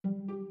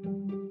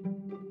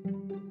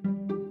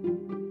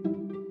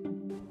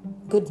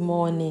Good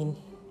morning.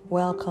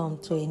 Welcome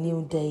to a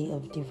new day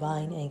of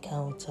divine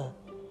encounter.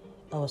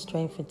 Our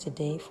strength for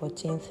today,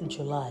 14th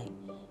July,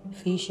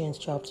 Ephesians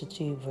chapter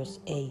 2, verse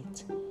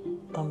 8.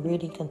 I'm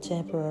reading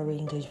Contemporary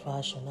English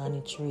Version and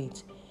it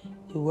reads,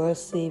 "We were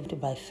saved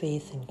by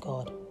faith in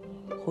God,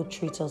 who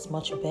treats us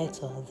much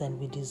better than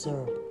we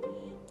deserve.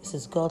 This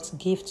is God's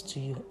gift to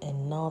you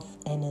and not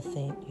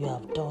anything you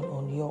have done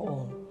on your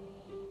own."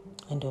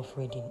 End of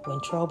reading.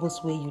 When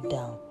troubles weigh you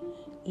down,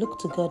 look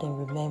to God and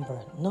remember,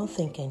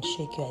 nothing can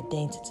shake your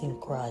identity in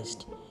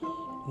Christ.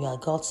 You are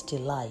God's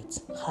delight,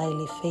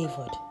 highly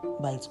favored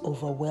by His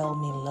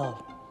overwhelming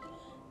love.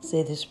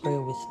 Say this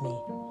prayer with me.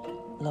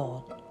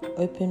 Lord,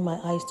 open my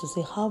eyes to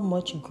see how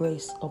much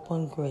grace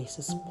upon grace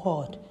is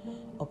poured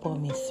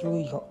upon me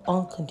through your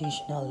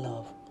unconditional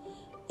love.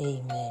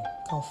 Amen.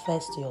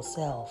 Confess to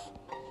yourself,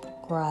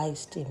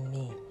 Christ in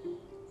me,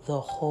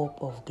 the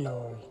hope of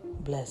glory.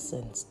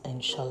 Blessings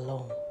and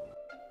shalom.